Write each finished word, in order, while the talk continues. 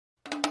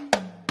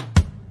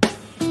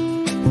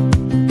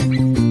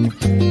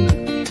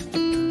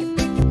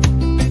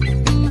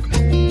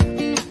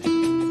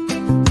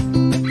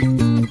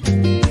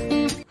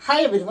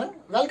everyone,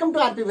 welcome to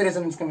RPV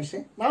Resonance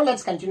Chemistry. Now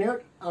let's continue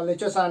our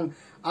lectures on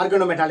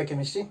organometallic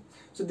chemistry.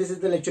 So this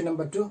is the lecture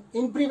number 2.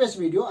 In previous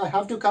video, I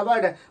have to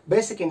cover the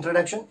basic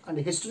introduction and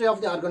the history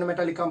of the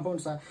organometallic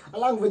compounds.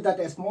 Along with that,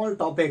 a small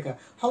topic,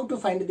 how to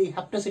find the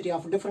hapticity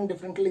of different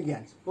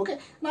ligands. Okay.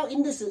 Now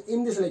in this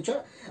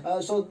lecture,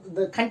 so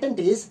the content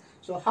is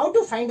how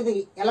to find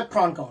the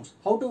electron counts,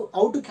 how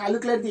to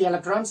calculate the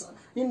electrons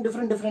in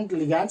different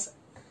ligands.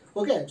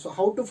 Okay, so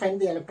how to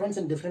find the electrons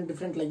in different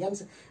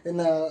ligands, in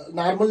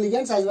normal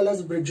ligands as well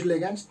as bridge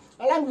ligands.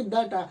 Along with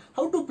that,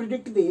 how to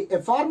predict the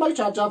formal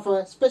charge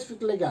of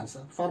specific ligands.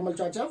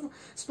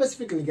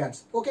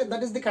 Okay,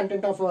 that is the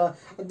content of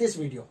this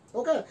video.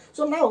 Okay,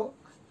 so now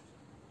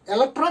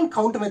electron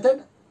count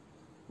method.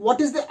 What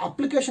is the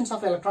applications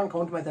of electron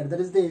count method? That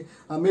is the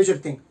major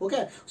thing.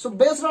 Okay, so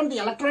based on the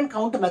electron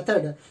count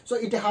method, so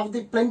it have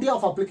the plenty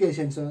of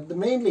applications. It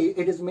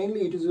is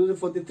used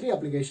for the 3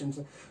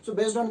 applications. So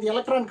based on the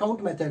electron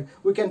count method,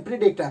 we can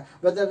predict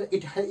whether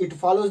it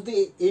follows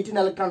the 18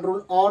 electron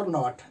rule or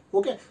not.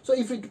 Okay, so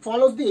if it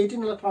follows the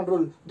 18 electron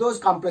rule, those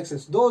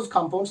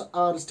compounds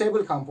are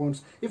stable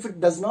compounds. If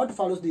it does not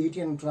follow the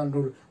 18 electron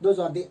rule, those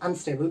are the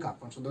unstable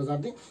compounds.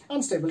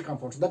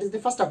 That is the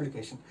first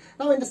application.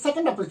 Now in the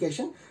second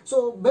application,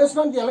 so based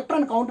on the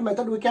electron count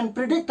method, we can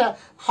predict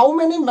how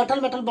many metal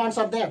bonds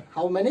are there.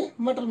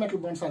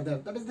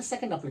 That is the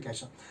second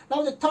application.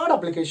 Now the third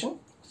application,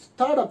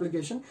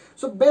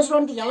 so based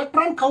on the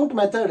electron count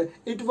method,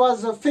 it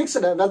was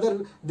fixed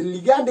whether the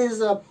ligand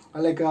is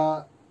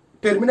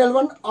terminal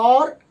one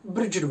or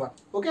bridged one.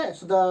 Okay,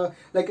 so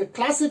the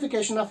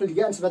classification of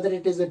ligands, whether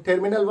it is a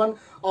terminal one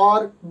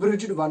or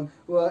bridged one,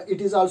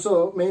 it is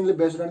also mainly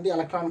based on the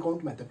electron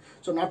count method.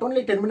 So not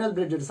only terminal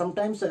bridged,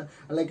 sometimes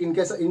in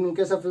case of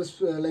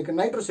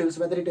nitrosyls,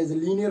 whether it is a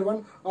linear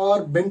one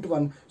or bent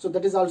one. So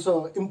that is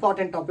also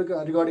important topic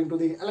regarding to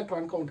the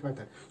electron count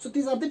method. So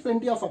these are the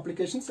plenty of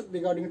applications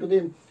regarding to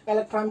the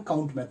electron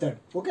count method.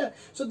 Okay,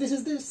 so this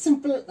is the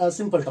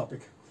simple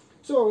topic.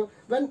 So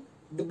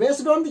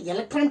based on the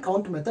electron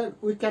count method,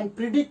 we can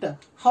predict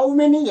how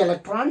many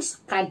electrons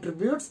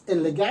contributes a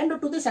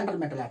ligand to the central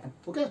metal atom.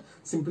 Okay,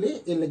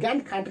 simply a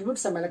ligand contributes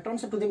some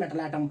electrons to the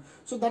metal atom.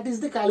 So that is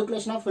the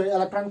calculation of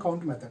electron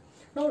count method.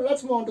 Now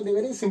let's move on to the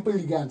very simple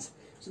ligands.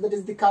 So that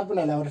is the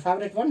carbonyl, our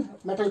favorite one,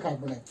 metal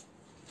carbonyl.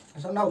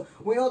 So now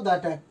we know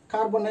that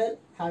carbonyl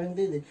having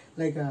the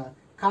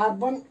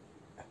carbon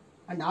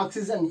and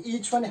oxygen,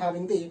 each one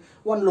having the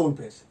one lone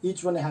pair.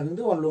 Based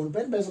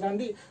on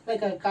the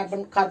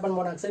carbon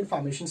monoxide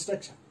formation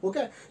structure.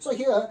 Okay, so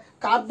here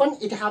carbon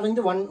it having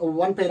the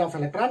one pair of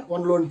electron,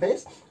 one lone pair,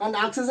 and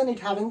oxygen it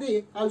having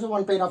the also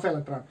one pair of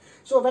electron.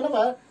 So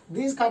whenever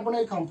these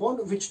carbonyl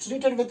compound which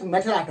treated with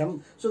metal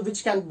atom, so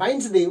which can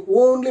binds the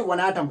only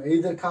one atom,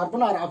 either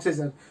carbon or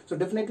oxygen, so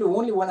definitely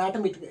only one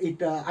atom it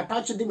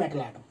attached the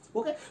metal atom.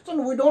 Okay, so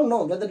we don't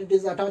know whether it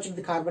is attached to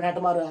the carbon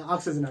atom or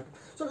oxygen atom.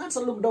 So let's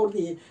look down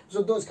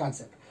those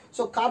concepts.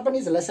 So carbon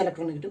is less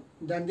electronegative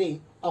than the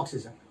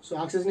oxygen. So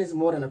oxygen is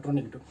more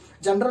electronegative.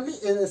 Generally,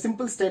 a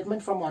simple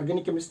statement from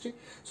organic chemistry.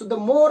 So the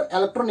more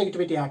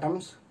electronegativity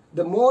atoms,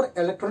 less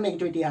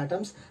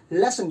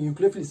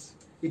nucleophiles.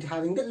 It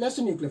having the less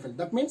nucleophile.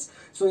 That means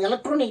so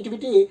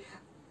electronegativity.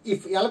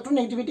 If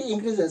electronegativity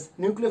increases,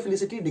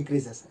 nucleophilicity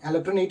decreases.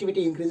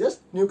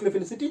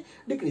 Nucleophilicity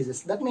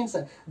decreases. That means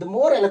the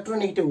more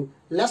electronegative,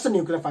 less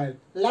nucleophile.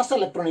 Less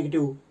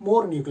electronegative,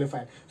 more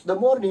nucleophile. So the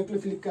more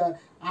nucleophilic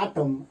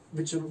atom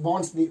which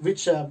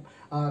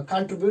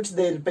contributes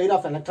their pair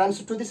of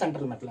electrons to the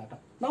central metal atom.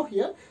 Now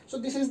here, so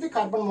this is the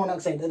carbon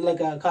monoxide,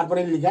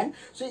 carbonyl ligand.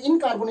 So in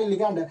carbonyl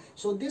ligand,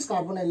 so this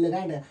carbonyl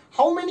ligand,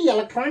 how many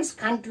electrons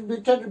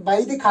contributed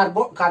by the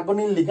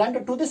carbonyl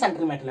ligand to the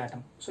central metal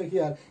atom? So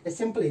here is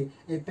simply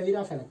a pair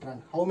of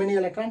electron. How many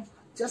electrons?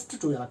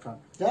 Just 2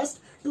 electrons.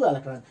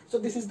 So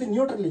this is the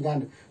neutral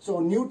ligand.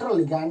 So neutral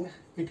ligand,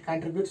 it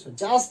contributes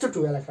just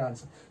 2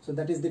 electrons. So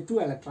that is the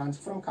 2 electrons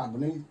from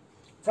carbonyl.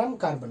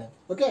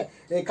 Okay,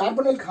 a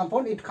carbonyl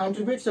compound, it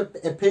contributes a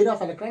pair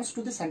of electrons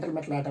to the central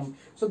metal atom.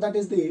 So that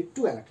is the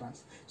 2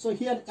 electrons. So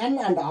here N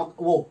and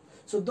O.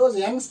 So those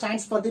N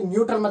stands for the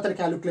neutral method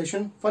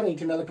calculation for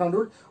 18 electron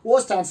rule. O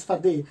stands for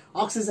the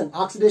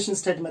oxidation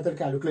state method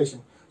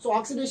calculation. So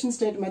oxidation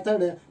state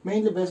method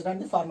mainly based on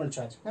the formal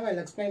charge. Now I'll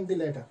explain the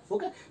later.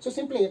 Okay, so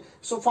simply,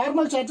 so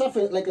formal charge of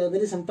a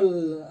very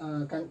simple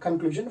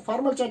conclusion.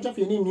 Formal charge of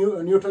any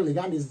neutral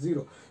ligand is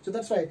 0. So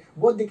that's why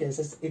both the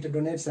cases it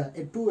donates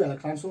 2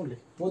 electrons only.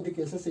 Now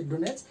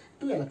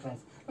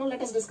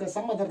let us discuss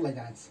some other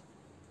ligands.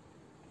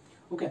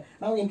 Okay,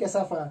 now in case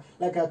of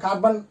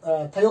carbon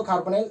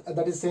thiocarbonyl,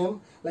 that is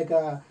same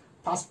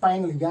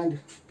phosphine ligand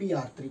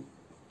PR3.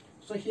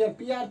 So here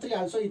PR3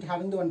 also it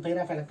having the one pair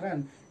of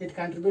electron, it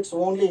contributes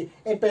only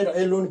a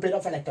lone pair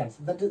of electrons.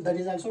 That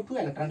is also 2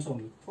 electrons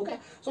only. Okay.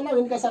 So now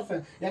in case of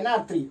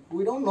NR3,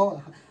 we don't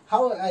know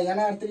how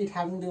NR3 it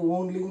having the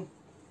only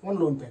one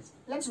lone pair.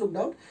 Let's look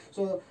down.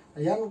 So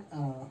N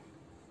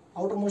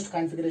outermost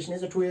configuration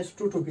is a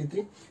 2s2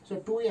 2p3. So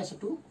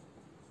 2s2,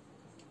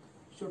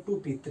 so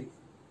 2p3.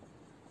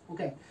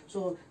 Okay,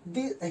 so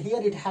here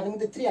it having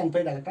the 3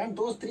 unpaired electron.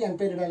 Those 3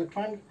 unpaired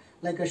electron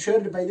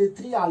shared by the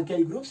 3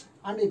 alkyl groups,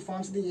 and it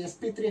forms the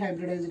sp3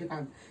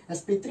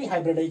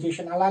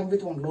 hybridization along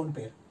with 1 lone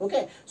pair.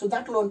 Okay, so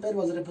that lone pair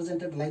was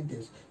represented like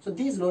this. So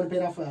these lone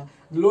pair of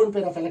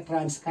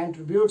electrons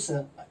contributes.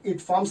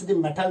 It forms the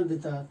metal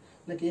with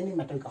like any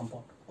metal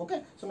compound.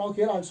 Okay, so now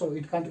here also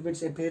it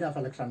contributes a pair of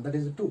electron, that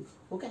is 2.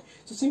 Okay,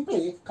 so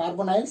simply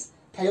carbonyls,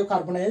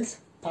 thiocarbonyls,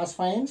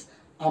 phosphines,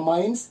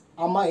 amines,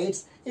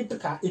 amides,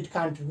 it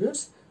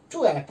contributes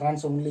 2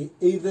 electrons only,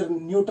 either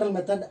neutral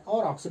method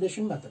or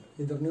oxidation method.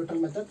 Either neutral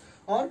method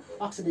or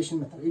oxidation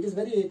method. It is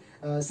very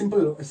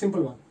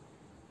simple one.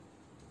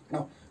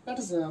 Now let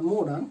us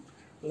move on.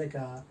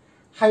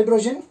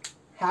 Hydrogen,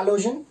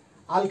 halogen,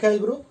 alkyl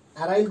group,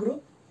 aryl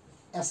group,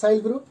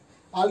 acyl group,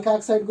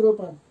 alkoxide group,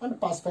 and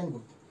phosphine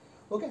group.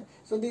 Okay,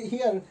 so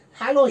here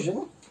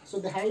halogen. So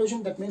the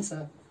halogen, that means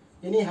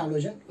any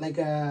halogen like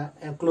a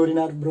chlorine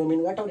or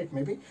bromine, whatever it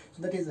may be.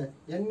 So that is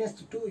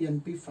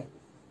NS2NP5.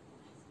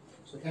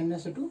 So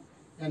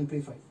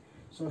NS2NP5.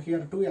 So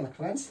here 2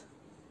 electrons,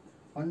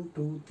 1,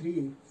 2,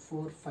 3,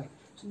 4, 5.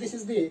 So this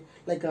is the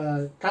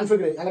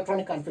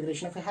electronic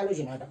configuration of a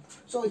halogen atom.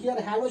 So here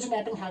a halogen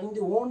atom having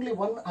the only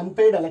 1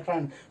 unpaired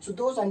electron. So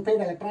those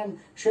unpaired electron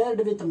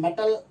shared with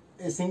metal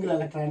a single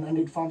electron, and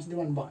it forms the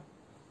 1 bond.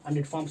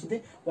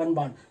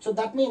 So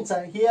that means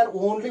here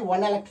only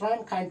 1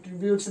 electron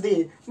contributes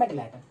the metal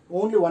atom.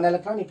 Only 1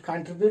 electron, it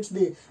contributes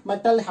the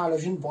metal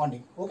halogen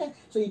bonding. Okay,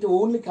 so it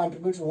only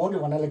contributes only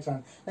 1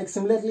 electron. Like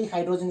similarly,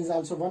 hydrogen is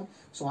also 1.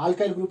 So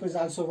alkyl group is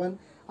also 1.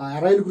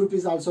 Aryl group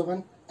is also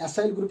 1.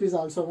 Acyl group is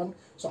also 1.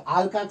 So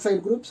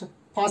alkoxide groups,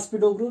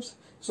 phosphido groups,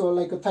 so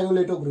like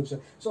thiolato groups.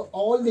 So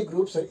all the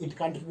groups, it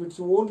contributes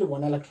only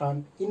 1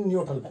 electron in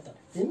neutral method.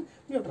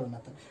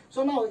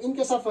 So now in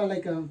case of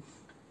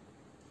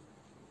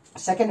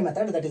second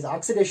method, that is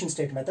oxidation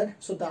state method.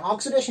 So the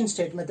oxidation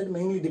state method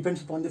mainly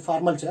depends upon the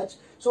formal charge.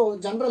 So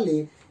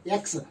generally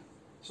X,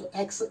 so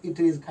X it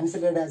is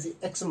considered as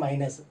X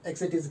minus,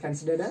 X it is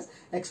considered as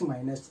X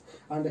minus,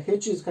 and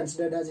H is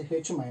considered as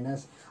H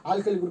minus,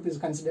 alkyl group is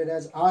considered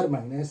as R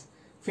minus,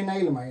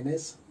 phenyl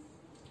minus,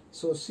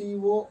 so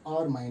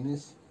COR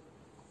minus,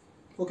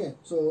 okay,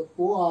 so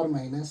OR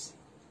minus,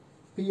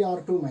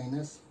 PR2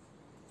 minus,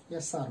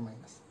 SR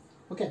minus.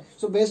 Okay,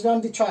 so based on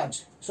the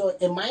charge, so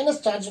a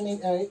minus charge,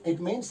 it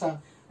means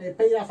a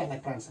pair of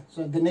electrons.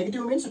 So the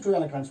negative means 2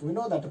 electrons. We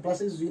know that the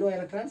plus is 0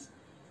 electrons.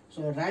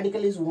 So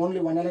radical is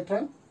only 1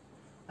 electron,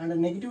 and a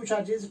negative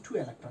charge is 2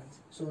 electrons.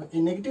 So a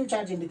negative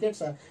charge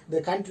indicates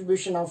the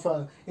contribution of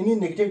any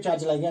negative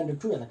charge ligand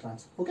 2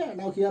 electrons. Okay,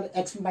 now here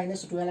X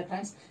minus 2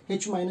 electrons,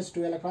 H minus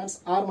 2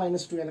 electrons, R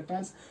minus 2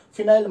 electrons,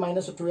 phenyl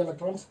minus 2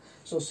 electrons,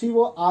 so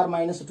COR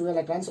minus 2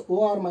 electrons,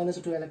 OR minus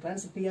 2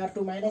 electrons,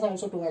 PR2 minus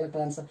also 2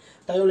 electrons,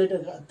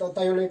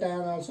 thiolate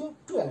ion also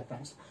 2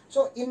 electrons.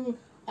 So in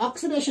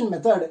oxidation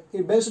method,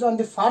 based on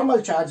the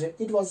formal charge,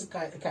 it was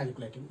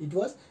calculated.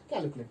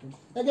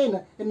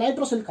 Again, a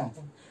nitrosyl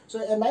compound. So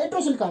a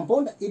nitrosyl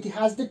compound, it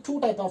has the 2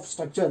 type of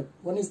structure.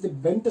 One is the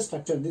bent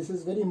structure. This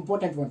is very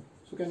important one.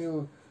 So can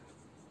you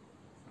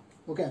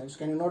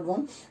note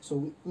one?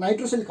 So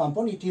nitrosyl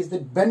compound, it is the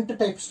bent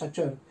type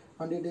structure,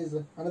 and it is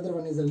another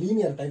one is a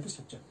linear type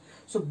structure.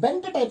 So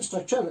bent type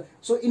structure,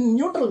 so in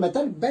neutral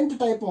method, bent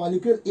type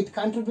molecule, it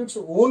contributes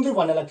only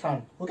 1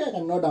 electron. Okay, I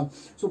can note down.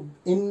 So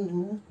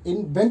in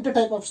bent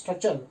type of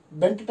structure,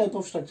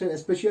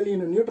 especially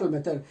in a neutral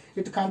method,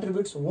 it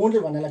contributes only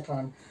 1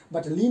 electron.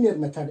 But linear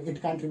method, it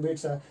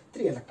contributes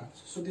 3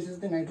 electrons. So this is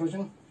the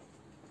nitrogen.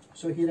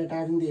 So here it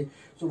having the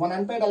 1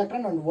 unpaired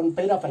electron and 1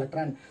 pair of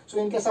electron. So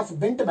in case of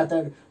bent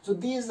method, so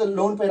these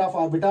lone pair of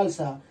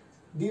orbitals.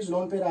 These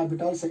lone pair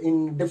orbitals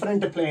in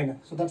different plane,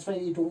 so that's why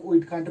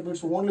it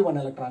contributes only 1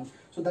 electron.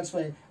 So that's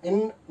why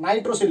in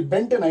nitrosyl,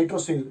 bent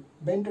nitrosyl,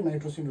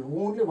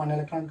 only 1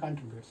 electron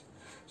contributes.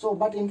 So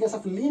but in case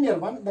of linear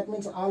one, that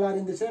means all are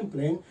in the same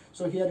plane.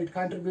 So here it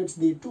contributes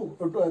the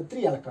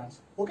 3 electrons.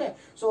 Okay,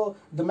 so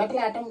the metal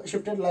atom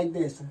shifted like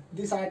this.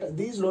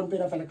 These lone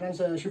pair of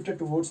electrons shifted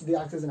towards the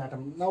oxygen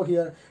atom. Now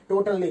here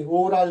totally,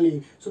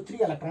 overallly, so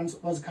 3 electrons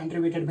was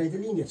contributed by the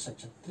linear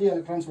structure. This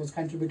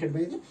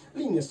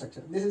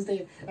is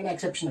an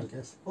exceptional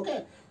case.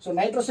 Okay, so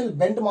nitrosyl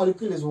bent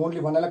molecule is only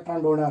 1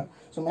 electron donor.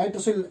 So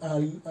nitrosyl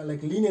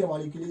like linear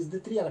molecule is the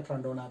 3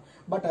 electron donor.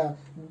 But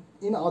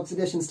in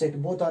oxidation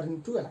state, both are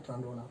in 2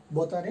 electron donor.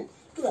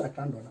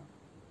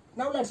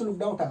 Now let's look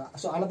down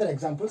so another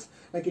examples,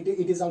 like it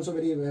is also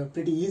very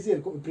pretty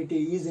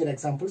easier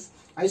examples.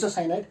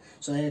 Isocyanide,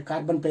 so a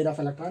carbon pair of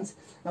electrons.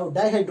 Now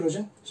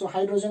dihydrogen, so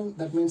hydrogen,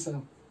 that means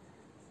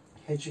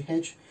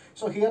HH.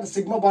 So here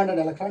sigma bonded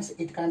electrons,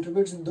 it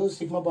contributes those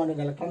sigma bonded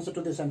electrons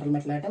to the central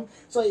metal atom.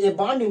 So a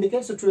bond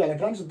indicates 2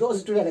 electrons.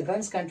 Those 2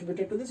 electrons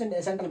contributed to this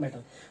central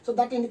metal. So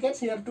that indicates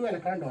here 2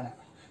 electron donor.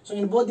 So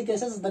in both the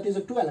cases, that is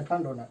a 2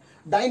 electron donor.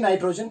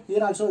 Dinitrogen,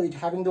 here also it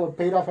having the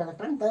pair of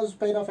electron. Those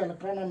pair of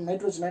electron and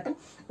nitrogen atom,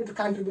 it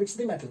contributes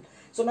the metal.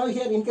 So now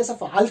here in case of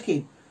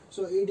alkene,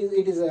 So it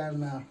is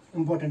an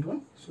important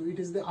one. So it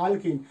is the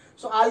alkene.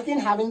 So alkene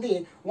having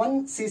the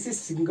one CC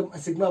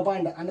sigma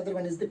bond, another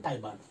one is the pi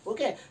bond.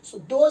 Okay, so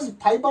those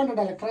pi bonded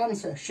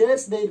electrons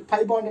shares their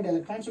pi bonded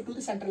electrons to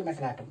the central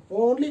metal atom.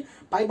 Only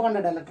pi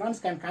bonded electrons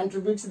can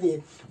contribute to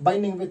the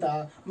binding with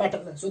a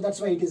metal. So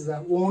that's why it is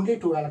only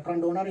 2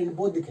 electron donor in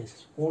both the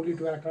cases. Only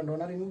 2 electron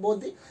donor in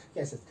both the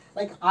cases.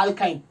 Like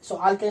alkyne. So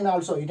alkyne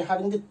also it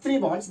having the 3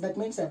 bonds. That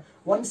means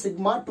 1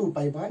 sigma 2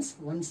 pi bonds.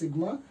 1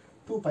 sigma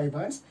 2 pi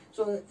bonds.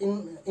 So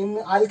in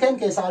alkyne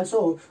case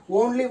also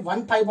only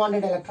 1 pi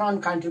bonded electron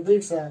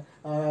contributes to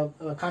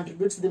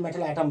the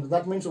metal atom.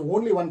 That means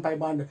only 1 pi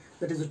bond,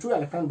 that is a 2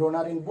 electron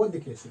donor in both the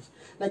cases.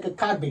 Like a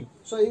carbene.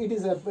 So it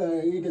is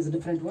a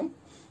different one.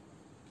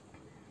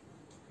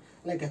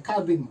 Like a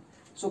carbene.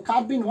 So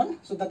carbene one.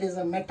 So that is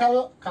a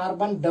metal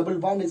carbon double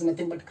bond is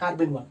nothing but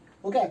carbene one.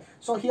 Okay,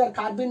 so here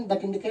carbene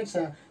that indicates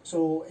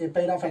so a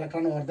pair of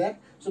electron over there.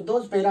 So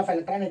those pair of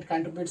electron it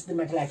contributes the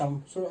metal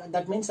atom. So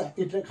that means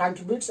it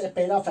contributes a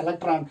pair of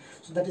electron.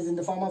 So that is in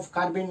the form of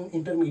carbene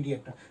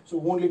intermediate.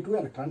 So only 2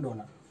 electron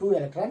donor. 2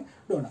 electron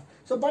donor.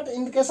 So but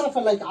in the case of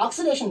like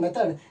oxidation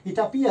method, it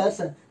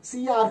appears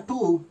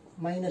Cr2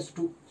 minus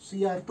 2.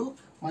 Cr2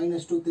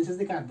 minus 2. This is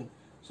the carbene.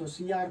 So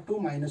Cr2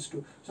 minus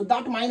 2. So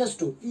that minus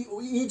 2,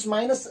 each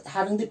minus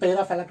having the pair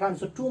of electrons.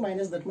 So 2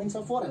 minus, that means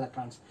 4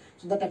 electrons.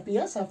 So that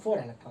appears 4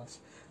 electrons.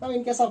 Now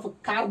in case of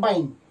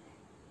carbene,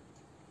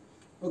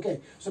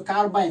 okay, so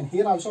carbene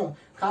here also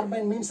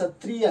carbene means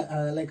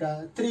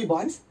 3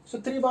 bonds.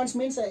 So 3 bonds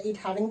means it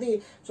having the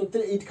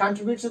it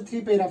contributes to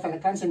 3 pair of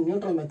electrons in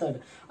neutral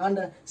method,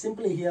 and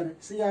simply here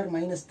Cr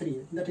minus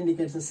 3 that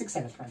indicates 6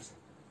 electrons.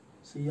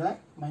 Cr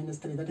minus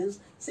 3, that is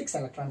 6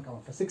 electron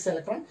count. 6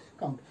 electron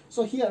count.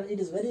 So here it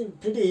is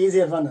pretty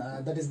easier one.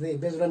 That is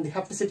based on the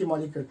hapticity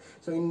molecule.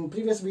 So in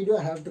previous video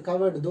I have to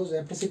cover those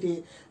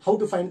hapticity, how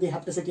to find the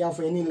hapticity of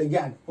any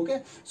ligand.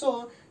 Okay.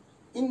 So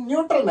in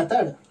neutral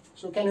method,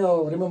 so can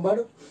you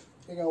remember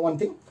one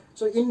thing?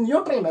 So in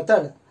neutral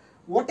method,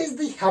 what is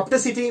the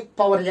hapticity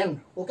power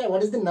n? Okay,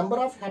 what is the number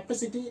of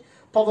hapticity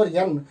power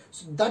n?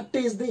 So that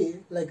is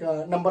the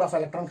number of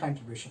electron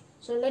contribution.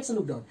 So let's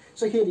look down.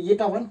 So here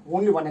eta 1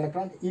 only 1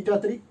 electron, eta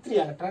 3 3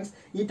 electrons,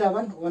 eta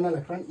 1 1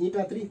 electron,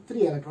 eta 3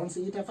 3 electrons,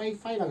 eta 5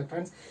 5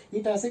 electrons,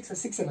 eta 6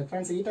 6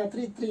 electrons, eta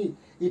 3 3,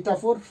 eta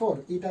 4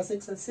 4, eta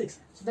 6 6.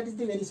 So that is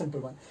the very simple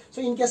one.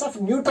 So in case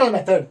of neutral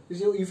method,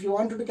 if you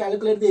wanted to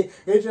calculate the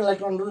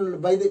electron rule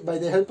by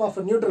the help of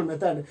a neutral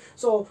method,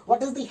 so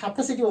what is the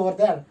hapticity over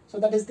there? So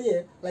that is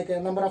the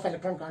number of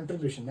electron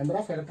contribution,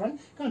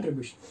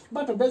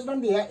 But based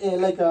on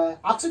the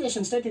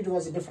oxidation state, it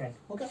was different.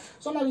 Okay.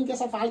 So now in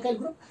case of alkyl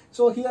group,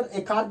 so here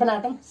a carbon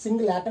atom,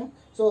 single atom.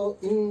 So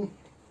in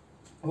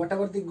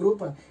whatever the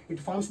group, it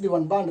forms the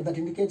one bond that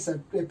indicates a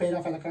pair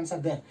of electrons are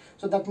there.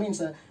 So that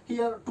means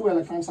here 2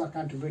 electrons are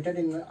contributed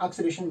in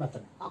oxidation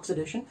method.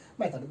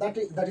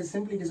 That is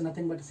simply, it is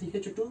nothing but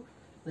CH2,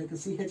 like a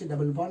CH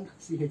double bond,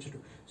 CH2.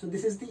 So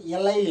this is the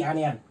Li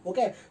anion.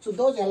 Okay. So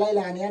those Li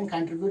anion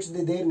contributes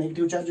their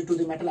negative charge to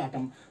the metal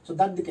atom. So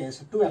that the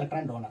case 2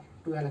 electron donor.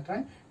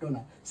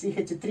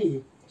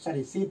 C3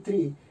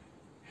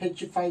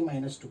 H5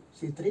 minus 2.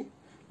 C3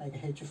 like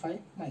H5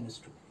 minus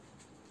 2.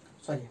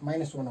 Sorry,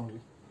 minus 1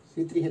 only.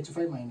 C3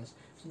 H5 minus.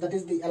 So that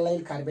is the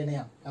allyl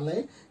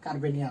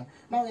carbanion.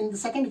 Now in the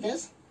second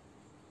case,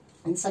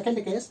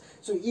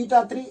 so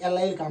eta 3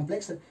 allyl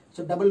complex.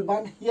 So double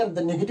bond, here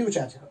the negative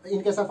charge.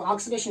 In case of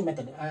oxidation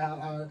method,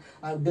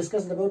 I've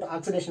discussed about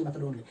oxidation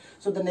method only.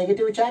 So the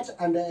negative charge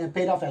and a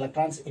pair of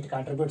electrons it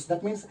contributes.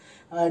 That means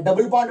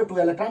double bond 2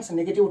 electrons,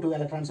 negative 2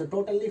 electrons. So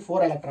totally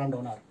 4 electron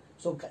donor.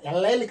 So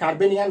allyl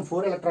carbanion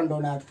 4 electron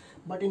donor.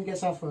 But in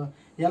case of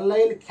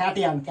allyl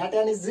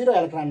cation is 0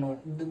 electron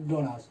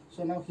donors.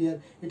 So now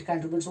here it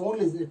contributes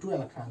only 2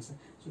 electrons.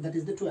 So that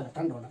is the 2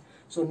 electron donor.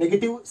 So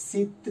negative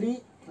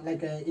C3,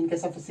 in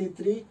case of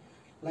C3,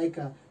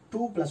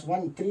 2 plus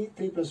 1, 3,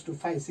 3 plus 2,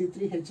 5.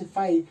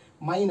 C3H5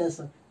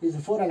 minus is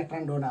 4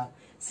 electron donor.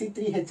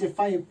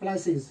 C3H5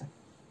 plus is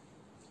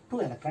 2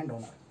 electron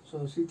donor. So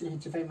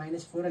C3H5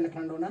 minus 4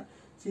 electron donor.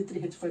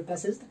 C3H5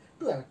 plus is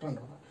 2 electron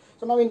donor.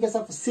 So now in case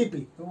of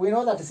Cp, we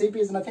know that Cp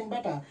is nothing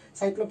but a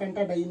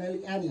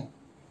cyclopentadienyl anion.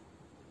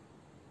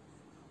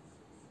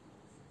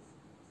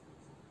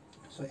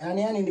 So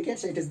anion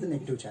indicates it is the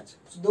negative charge.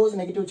 So those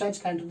negative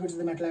charge contributes to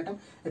the metal atom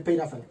a pair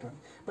of electrons.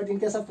 But in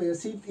case of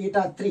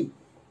eta 3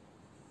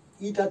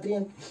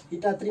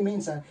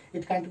 means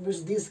it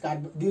contributes these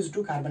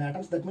 2 carbon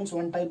atoms. That means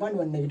 1 pi bond,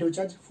 1 negative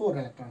charge, 4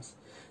 electrons.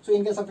 So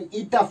in case of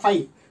eta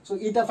 5, so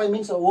eta 5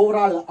 means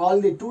overall all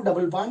the 2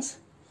 double bonds,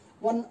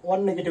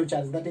 one negative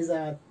charge. That is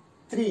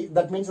 3.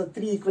 That means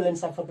 3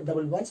 equivalents of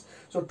double bonds.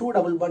 So 2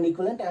 double bond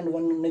equivalent and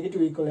 1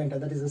 negative equivalent.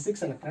 That is a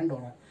 6 electron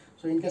donor.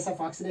 So in case of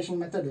oxidation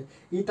method,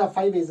 eta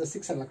 5 is a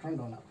 6 electron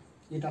donor.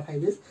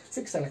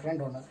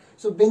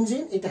 So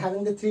benzene, it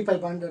having the 3 pi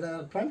bonded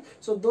electron.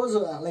 So those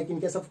in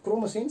case of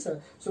chromosines,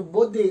 so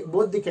both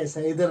the case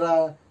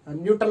either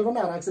neutral one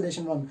or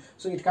oxidation one.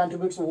 So it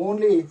contributes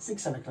only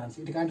 6 electrons.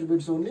 It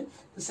contributes only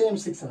the same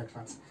 6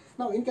 electrons.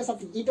 Now in case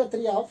of eta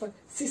 3 of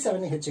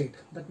C7H8,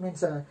 that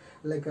means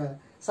like a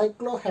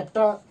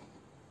cyclohepta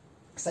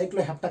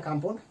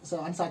compound, so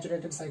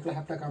unsaturated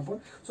cyclohepta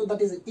compound. So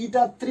that is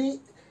eta 3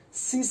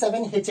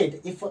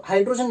 C7H8. If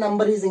hydrogen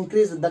number is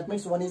increased, that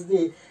means one is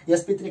the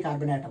sp3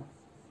 carbon atom.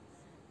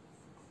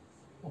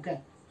 Okay,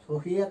 so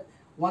here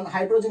one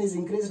hydrogen is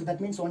increased, that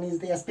means one is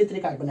the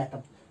sp3 carbon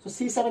atom. So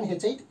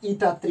C7H8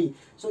 eta 3.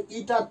 So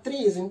eta 3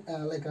 is in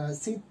like a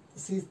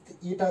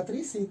eta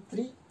 3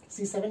 C3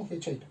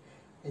 C7H8.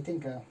 I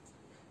think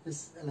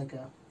this like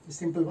a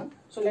simple one.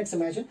 So let's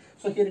imagine.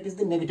 So here it is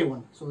the negative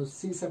one. So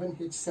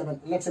C7H7.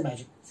 Let's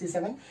imagine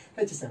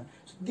C7H7.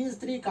 So these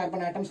three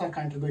carbon atoms are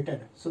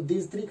contributed. So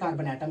these three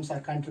carbon atoms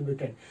are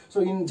contributed.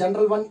 So in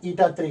general one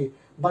eta 3,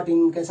 but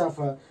in case of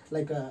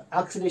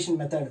oxidation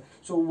method,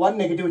 so one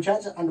negative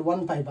charge and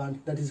one pi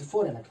bond, that is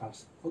 4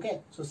 electrons.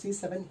 Okay. So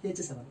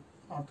C7H7.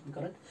 Not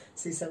correct,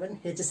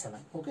 C7H7.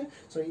 Okay,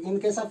 so in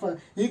case of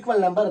equal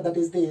number, that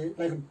is the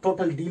like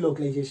total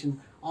delocalization,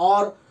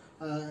 or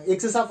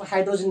excess of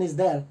hydrogen is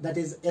there, that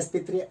is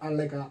sp3, and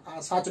like a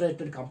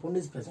saturated compound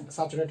is present,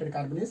 saturated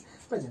carbon is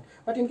present.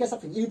 But in case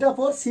of eta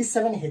 4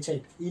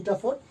 C7H8, eta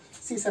 4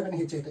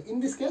 C7H8, in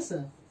this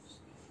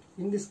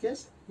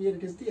case here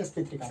it is the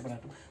sp3 carbon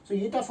atom. So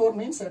eta 4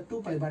 means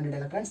 2 pi bonded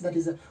electrons, that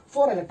is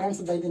 4 electrons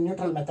by the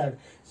neutral method.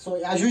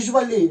 So as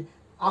usually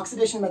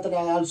oxidation method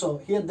also,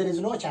 here there is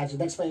no charge,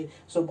 that's why,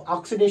 so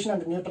oxidation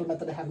and neutral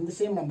method having the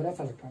same number of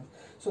electrons.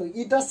 So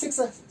eta 6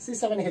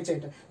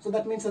 C7H8, so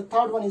that means the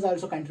third one is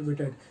also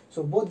contributed.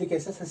 So both the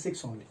cases are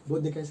 6 only,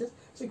 both the cases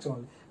 6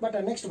 only.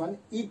 But next one,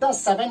 eta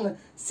 7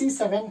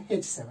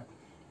 C7H7,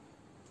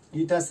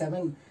 eta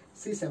 7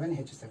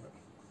 C7H7.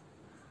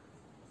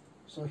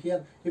 So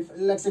here, if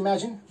let's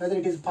imagine whether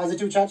it is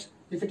positive charge.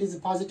 If it is a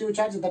positive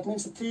charge, that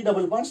means 3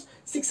 double bonds,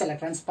 6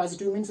 electrons.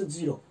 Positive means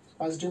 0.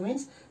 Positive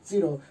means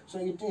 0. So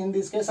in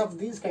this case of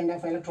these kind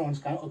of electrons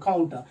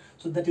count,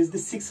 so that is the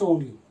 6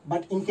 only.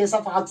 But in case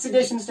of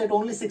oxidation state,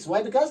 only 6.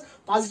 Why? Because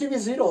positive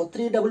is 0,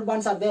 3 double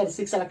bonds are there,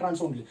 6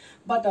 electrons only.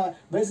 But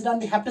based on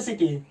the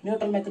hapticity,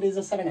 neutral method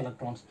is 7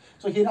 electrons.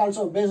 So here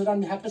also based on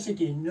the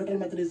hapticity, neutral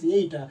method is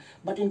 8.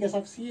 But in case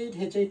of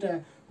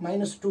C8H8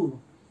 minus 2.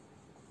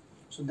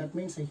 So that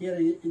means here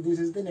this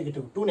is the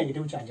negative, 2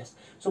 negative charges.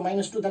 So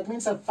minus 2, that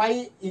means 5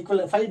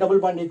 double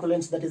bond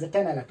equivalents, that is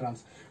 10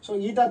 electrons. So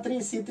eta 3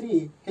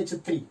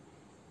 C3H3,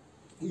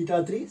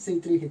 eta 3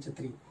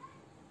 C3H3,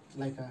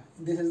 like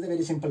this is the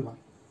very simple one.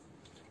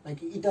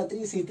 Like eta 3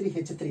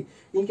 C3H3.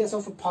 In case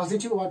of a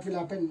positive, what will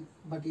happen?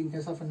 But in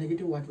case of a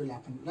negative, what will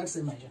happen? Let's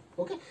imagine.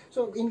 Okay.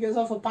 So in case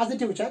of a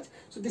positive charge,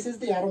 so this is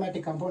the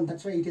aromatic compound.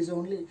 That's why it is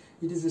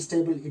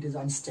stable. It is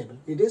unstable.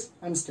 It is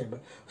unstable.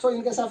 So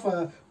in case of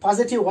a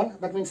positive one,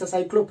 that means a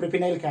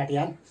cyclopropenyl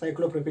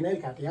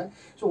cation.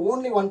 So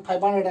only one pi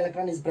bonded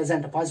electron is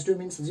present. Positive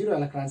means 0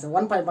 electrons.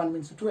 One pi bond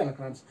means 2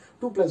 electrons.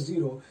 2 plus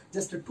 0,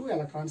 just 2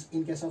 electrons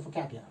in case of a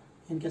cation.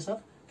 In case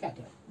of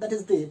cation. That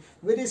is the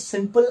very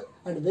simple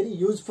and very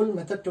useful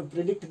method to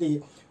predict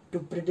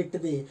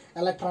the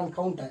electron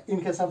count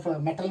in case of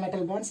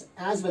metal bonds,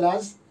 as well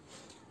as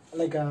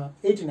like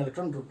 18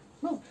 electron group.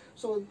 No,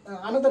 so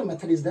another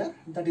method is there,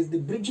 that is the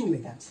bridging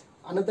ligands.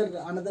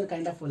 Another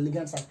kind of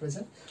ligands are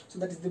present. So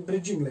that is the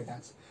bridging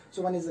ligands.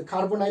 So one is the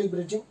carbonyl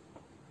bridging,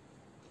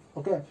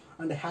 okay,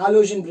 and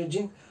halogen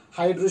bridging,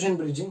 hydrogen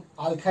bridging,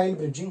 alkyl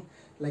bridging,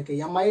 like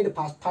amide,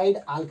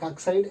 phosphide,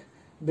 alkoxide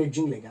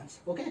bridging ligands.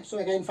 Okay, so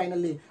again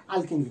finally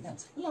alkene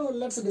ligands. Now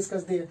let's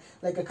discuss the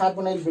like a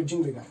carbonyl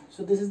bridging ligand.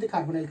 So this is the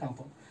carbonyl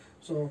compound.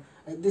 So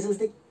this is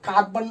the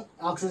carbon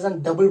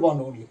oxygen double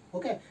bond only.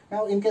 Okay,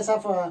 now in case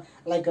of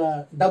like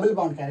a double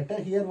bond character,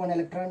 here one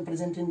electron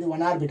present in the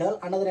one orbital,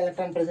 another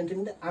electron present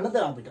in the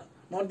another orbital,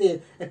 not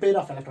a pair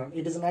of electron.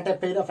 It is not a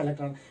pair of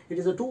electron, it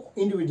is a 2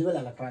 individual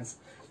electrons.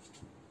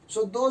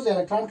 So those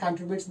electron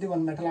contributes the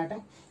one metal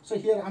atom. So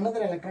here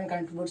another electron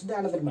contributes the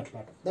another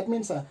metal atom. That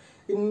means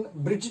in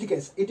bridged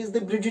case, it is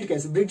the bridged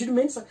case. Bridged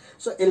means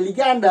so a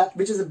ligand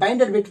which is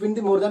binded between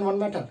the more than one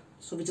metal.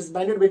 So which is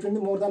binded between the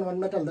more than one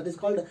metal, that is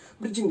called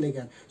bridging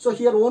ligand. So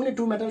here only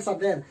 2 metals are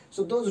there.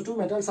 So those 2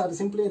 metals are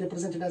simply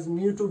represented as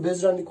mu2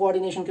 based on the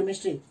coordination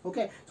chemistry.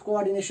 Okay, so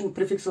coordination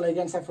prefix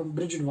ligands are from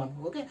bridged one.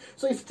 Okay,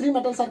 so if 3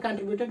 metals are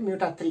contributed,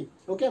 muta 3.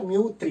 Okay,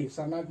 mu3.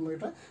 So not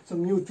muta, so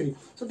mu3.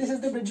 So this is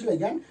the bridged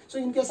ligand. So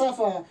in case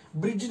of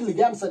bridged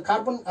ligands,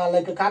 carbon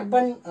like a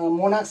carbon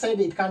monoxide,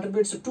 it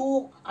contributes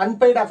 2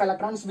 unpaired of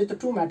electrons with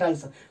 2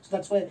 metals. So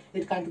that's why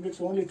it contributes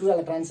only 2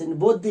 electrons in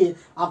both the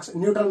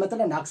neutral method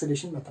and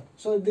oxidation method.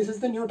 So this is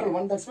the neutral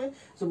one, that's why,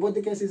 so both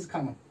the cases is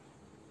common.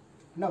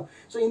 Now,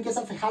 so in case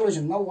of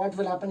halogen, now what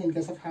will happen in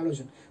case of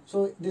halogen?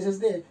 So this is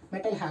the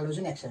metal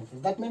halogen exchange.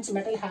 That means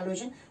metal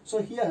halogen, so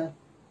here,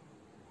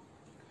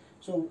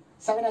 so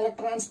 7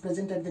 electrons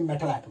present at the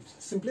metal atoms.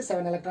 Simply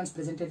 7 electrons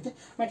present at the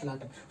metal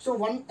atom. So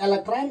 1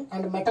 electron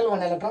and metal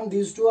 1 electron,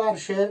 these two are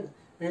shared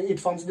it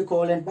forms the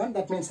covalent bond.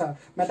 That means a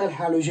metal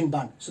halogen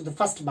bond. So the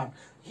first bond.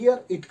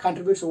 Here it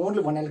contributes only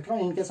one electron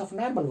in case of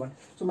normal one.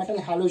 So metal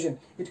halogen,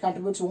 it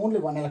contributes only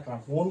one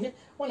electron, only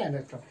one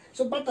electron.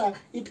 So but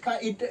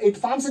it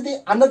forms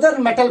the another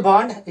metal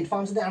bond. It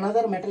forms the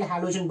another metal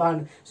halogen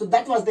bond. So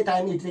that was the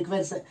time it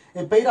requires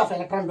a pair of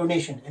electron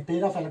donation. A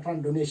pair of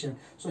electron donation.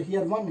 So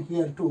here one,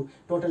 here two.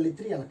 Totally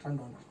 3 electron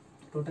donor.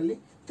 Totally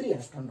 3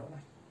 electron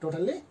donor.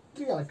 Totally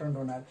 3 electron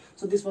donor.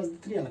 So this was the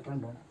 3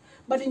 electron donor.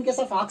 But in case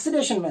of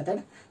oxidation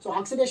method, so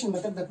oxidation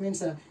method, that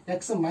means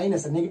X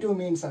minus, negative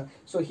means,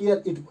 so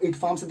here it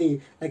forms the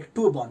like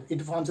 2 bond.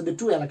 It forms the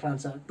 2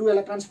 electrons, 2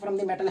 electrons from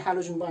the metal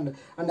halogen bond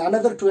and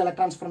another 2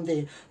 electrons from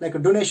the like a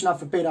donation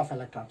of a pair of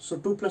electrons. So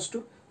 2 plus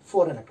 2,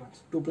 4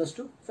 electrons. 2 plus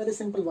 2, very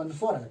simple one,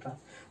 4 electrons.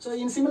 So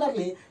in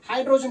similarly,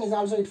 hydrogen is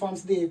also, it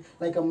forms the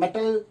like a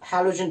metal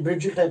halogen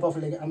bridge type of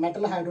ligand, a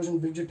metal hydrogen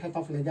bridge type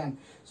of ligand.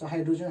 So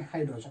hydrogen.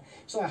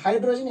 So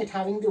hydrogen, it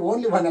having the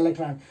only one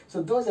electron.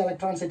 So those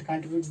electrons, it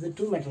contributes the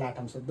 2 metal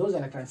atoms. So those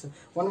electrons,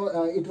 one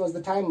it was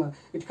the time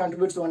it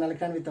contributes 1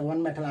 electron with the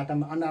 1 metal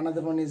atom, and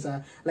another one is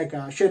like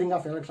sharing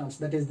of electrons.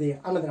 That is the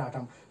another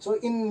atom. So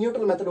in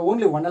neutral method,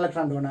 only 1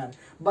 electron donor.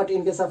 But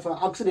in case of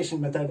oxidation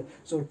method,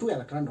 so 2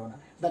 electron donor.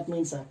 That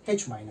means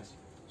H minus.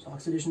 So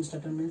oxidation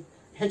status means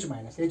H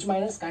minus. H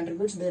minus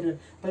contributes their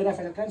pair of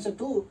electrons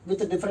to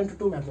with different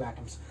 2 metal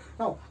atoms.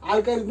 Now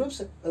alkyl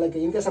groups, like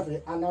in case of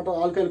not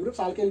alkyl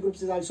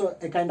groups is also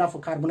a kind of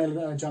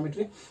carbonyl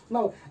geometry.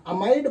 Now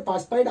amide,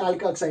 phosphide,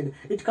 alkoxide,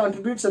 it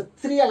contributes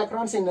 3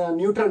 electrons in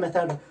neutral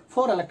method,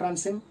 4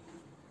 electrons in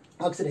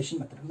oxidation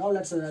method. Now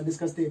let's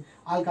discuss the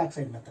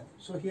alkoxide method.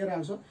 So here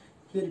also,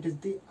 here it is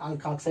the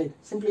alkoxide,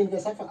 simply in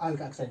case of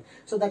alkoxide.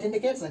 So that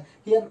indicates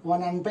here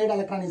one unpaired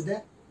electron is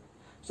there.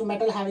 So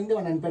metal having the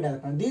one unpaired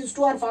electron. These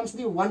two are forms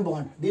the one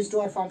bond. These two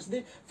are forms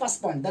the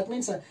first bond. That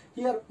means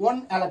here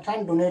one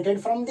electron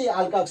donated from the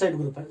alkoxide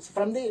group,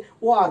 from the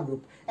OR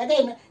group.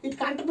 Again, it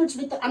contributes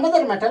with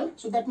another metal.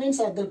 So that means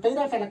the pair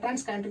of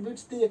electrons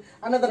contributes the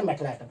another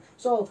metal atom.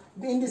 So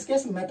in this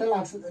case, metal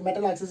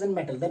oxygen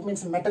metal. That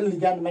means metal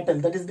ligand metal.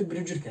 That is the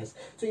bridged case.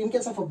 So in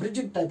case of a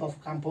bridged type of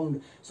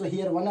compound, so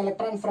here one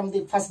electron from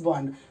the first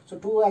bond. So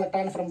 2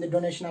 electrons from the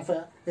donation of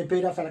a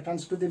pair of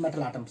electrons to the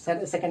metal atom,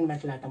 second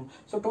metal atom.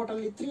 So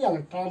totally 3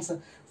 electrons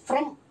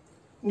from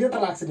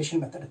neutral oxidation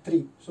method,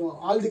 3. So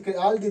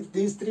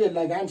these 3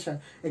 ligands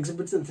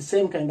exhibits the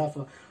same kind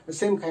of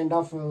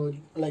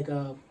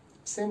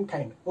same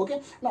kind.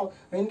 Okay. Now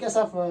in case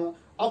of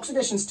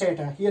oxidation state,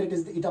 here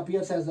it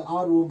appears as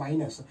RO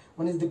minus.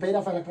 One is the pair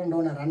of electron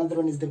donor, another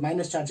one is the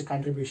minus charge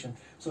contribution.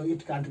 So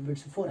it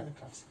contributes 4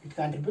 electrons. It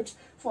contributes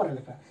 4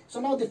 electrons. So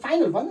now the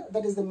final one,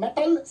 that is the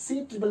metal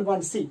C triple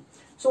bond C.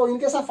 So in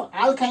case of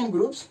alkyne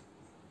groups,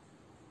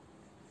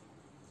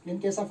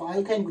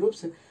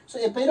 so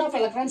a pair of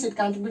electrons, it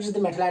contributes to the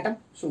metal atom.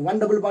 So one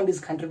double bond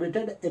is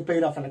contributed, a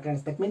pair of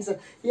electrons. That means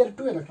here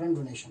 2 electron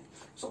donation.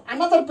 So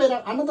another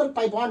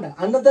pi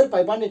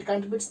bond, it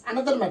contributes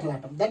another metal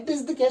atom. That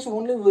is the case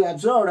only we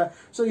observed.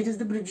 So it is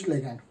the bridge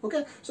ligand.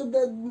 Okay. So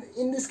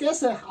in this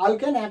case,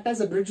 alkane act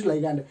as a bridge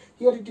ligand.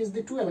 Here it is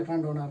the 2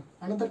 electron donor.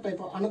 Another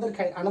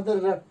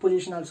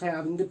position also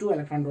having the 2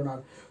 electron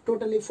donor.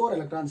 Totally 4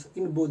 electrons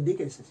in both the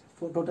cases.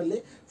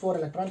 Totally 4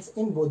 electrons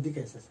in both the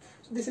cases.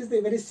 So this is the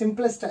very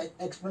simplest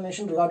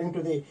explanation regarding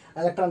to the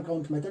electron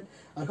count method.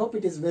 I hope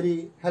it is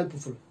very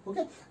helpful.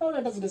 Okay. Now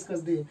let us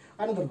discuss the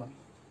another one.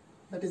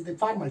 That is the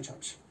formal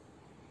charge.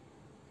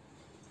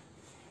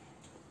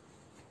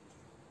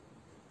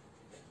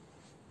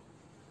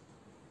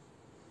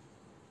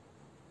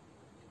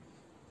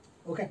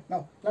 Okay,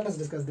 now let us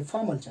discuss the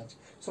formal charge.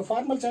 So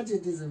formal charge,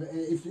 it is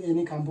if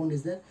any compound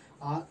is there,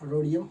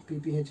 rhodium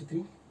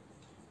PPH3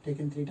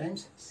 taken 3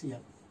 times Cl.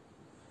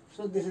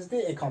 So this is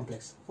the A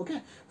complex.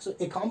 Okay, so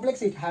A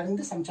complex is having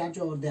the some charge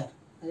over there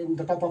in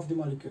the top of the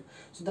molecule.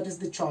 So that is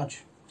the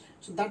charge.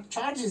 So that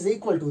charge is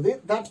equal to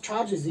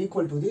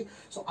the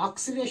so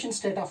oxidation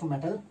state of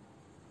metal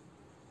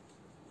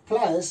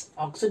plus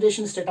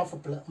oxidation state of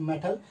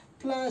metal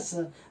plus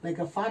like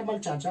a formal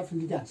charge of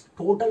ligands,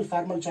 total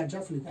formal charge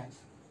of ligands.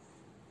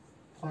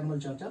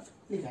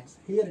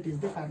 Here it is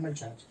the formal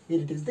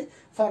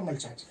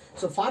charge.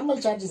 So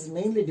formal charge is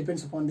mainly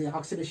depends upon the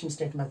oxidation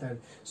state method.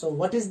 So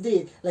what is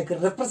the like a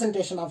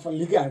representation of a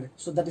ligand?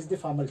 So that is the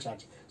formal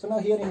charge. So now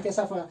here in case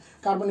of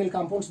carbonyl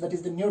compounds, that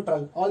is the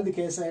neutral. All the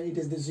case it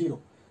is the 0.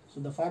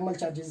 So the formal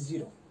charge is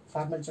 0.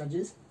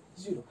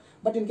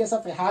 But in case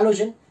of a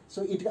halogen,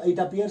 so it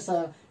appears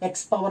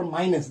x power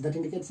minus. That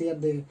indicates here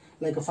the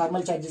like a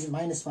formal charge is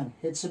 -1,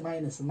 H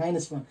minus,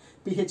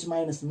 pH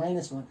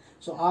 -1.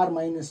 So R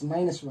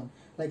 -1,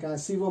 like a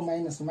CO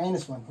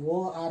 -1,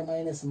 OR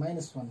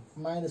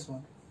 -1.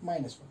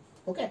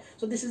 Okay,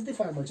 so this is the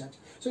formal charge.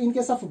 So in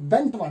case of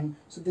bent one,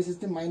 so this is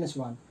the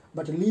 -1,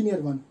 but a linear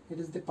one, it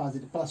is the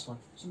positive +1.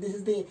 So this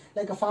is the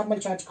like a formal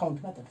charge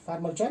count method.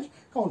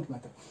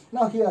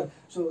 Now here,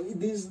 so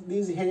these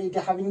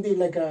having the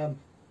like a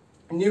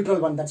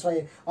neutral one, that's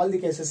why all the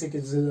cases it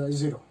is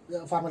 0.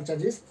 The formal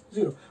charge is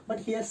 0. But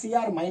here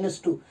Cr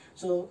 -2.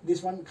 So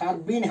this one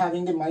carbene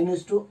having the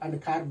 -2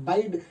 and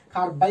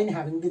carbine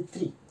having the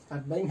 3.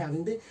 Carbine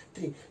having the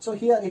 3. So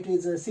here it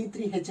is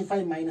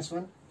C3H5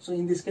 -1. So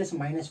in this case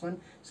 -1,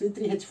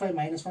 C3H5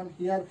 -1.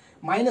 Here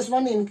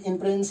 -1 in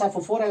presence of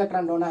a 4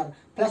 electron donor,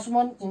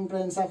 +1 in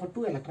presence of a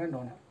 2 electron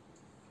donor.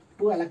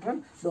 2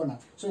 electron donor.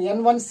 So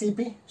N1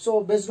 Cp.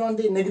 So based on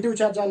the negative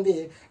charge on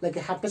the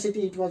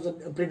hapticity, it was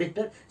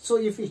predicted. So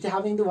if it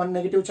having the 1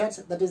 negative charge,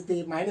 that is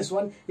the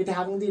 -1. It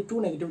having the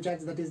 2 negative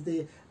charge, that is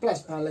the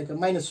plus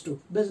 -2.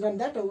 Based on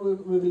that,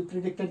 we will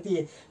predict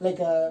the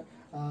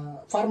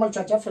formal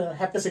charge of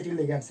hapticity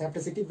ligands,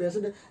 hapticity based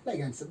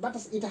ligands. But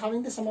it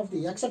having the some of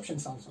the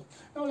exceptions also.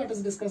 Now let us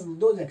discuss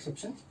those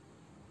exceptions.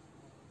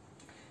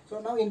 So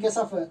now in case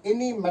of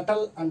any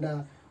metal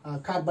and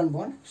carbon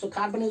bond, so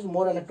carbon is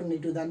more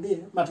electronegative than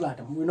the metal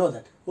atom, we know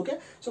that. Okay,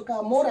 so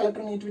more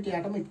electronegativity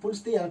atom, it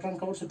pulls the electron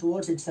counts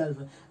towards itself.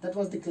 That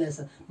was the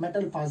case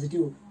metal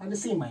positive and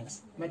C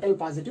minus, metal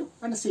positive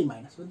and C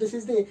minus. So this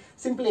is the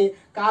simply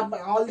carbon,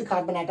 all the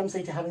carbon atoms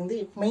it having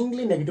the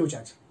mainly negative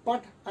charge,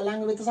 but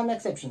along with some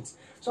exceptions.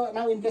 So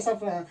now in case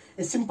of a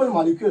simple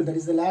molecule, that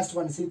is the last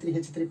one,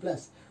 C3H3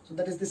 plus, so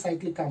that is the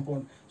cyclic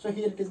compound. So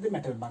here it is the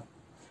metal bond.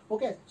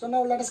 Okay, so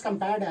now let us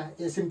compare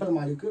a simple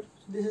molecule.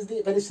 This is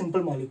the very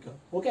simple molecule.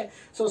 Okay,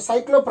 so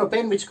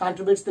cyclopropane, which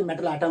contributes the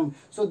metal atom.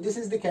 So this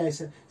is the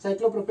case.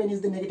 Cyclopropane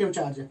is the negative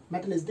charge,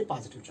 metal is the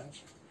positive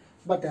charge.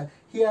 But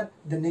here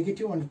the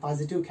negative and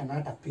positive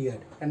cannot appear.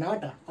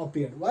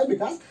 Why?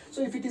 Because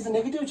so if it is a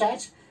negative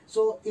charge,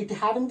 so it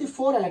having the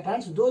 4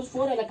 electrons, those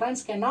 4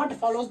 electrons cannot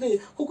follow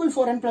the Huckel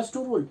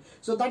 4n+2 rule.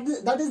 So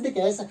that is the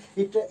case.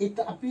 It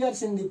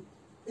appears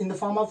in the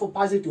form of a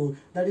positive,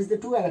 that is the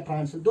 2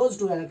 electrons. Those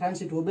 2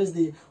 electrons, it obeys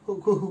the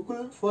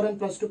Huckel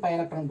 4n+2 pi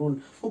electron rule.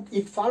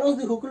 It follows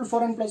the Huckel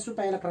 4n+2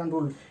 pi electron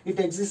rule. It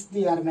exists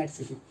the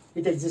aromaticity.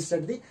 It exists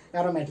at the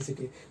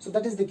aromaticity. So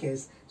that is the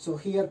case. So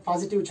here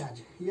positive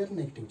charge, here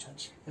negative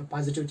charge. Here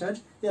positive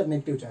charge, here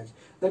negative charge.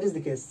 That is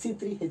the case.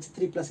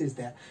 C3H3 plus is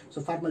there.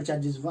 So formal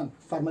charge is 1.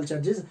 Formal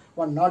charge is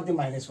 1, not the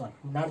 -1.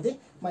 Not the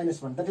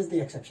 -1. That is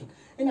the exception.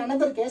 In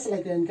another case,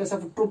 like in case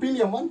of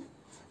tropylium 1,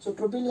 so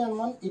tropylium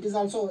 1, it is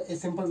also a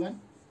simple one.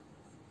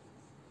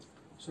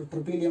 So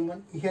tropylium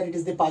 1, here it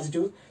is the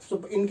positive.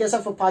 So in case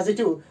of a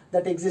positive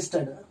that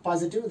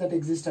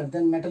existed,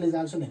 then metal is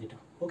also negative.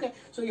 Okay,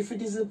 so if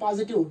it is a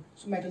positive,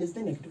 so metal is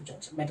the negative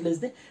charge. Metal is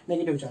the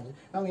negative charge.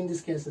 Now in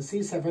this case,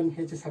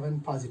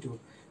 C7H7 positive.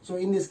 So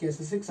in this case,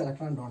 6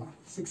 electron donor.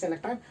 6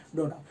 electron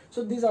donor.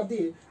 So these are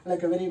the a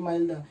very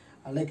mild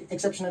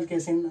exceptional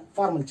case in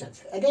formal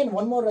charge. Again,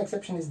 one more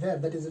exception is there,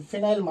 that is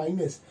phenyl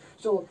minus.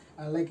 So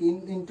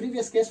in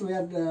previous case we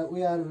are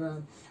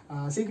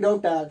seeked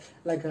out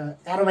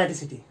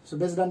aromaticity, so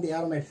based on the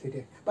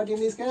aromaticity. But in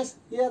this case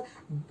here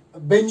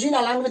benzene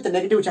along with the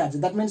negative charge,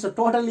 that means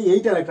totally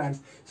 8 electrons.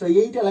 So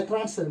 8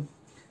 electrons,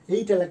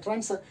 it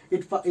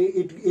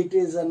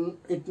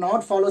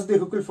not follows the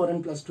Huckel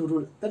 4n+2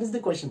 rule. That is the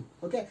question.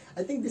 Okay,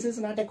 I think this is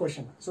not a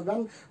question. So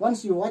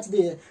once you watch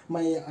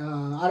my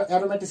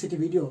aromaticity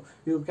video,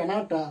 you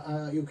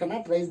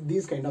cannot raise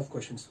these kind of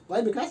questions.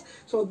 Why? Because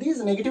so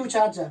these negative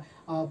charge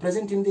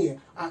present in the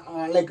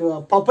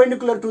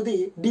perpendicular to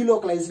the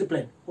delocalized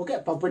plane. Okay,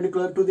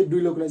 perpendicular to the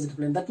delocalized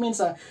plane. That means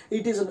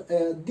it is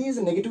these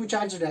negative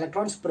charged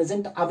electrons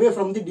present away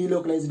from the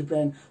delocalized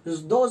plane.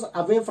 Those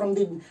away from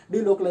the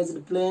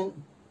delocalized plane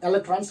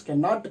electrons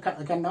cannot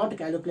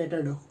calculate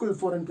Huckel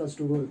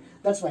 4n+2 rule.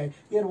 That's why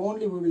here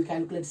only we will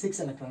calculate 6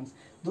 electrons.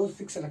 Those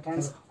 6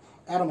 electrons,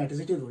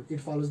 aromaticity rule. It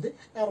follows the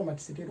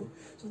aromaticity rule.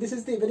 So this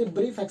is the very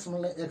brief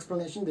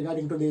explanation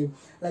regarding to the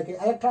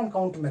electron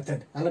count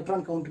method.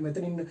 Electron count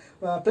method in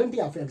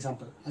plenty of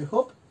example. I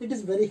hope it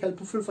is very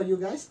helpful for you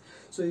guys.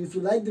 So if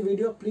you like the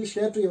video, please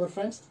share to your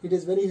friends. It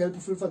is very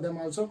helpful for them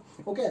also.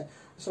 Okay.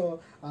 So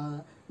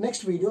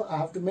next video, I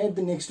have to make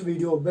the next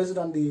video based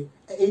on the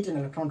 8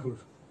 electron rule.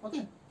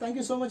 Okay. Thank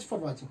you so much for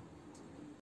watching.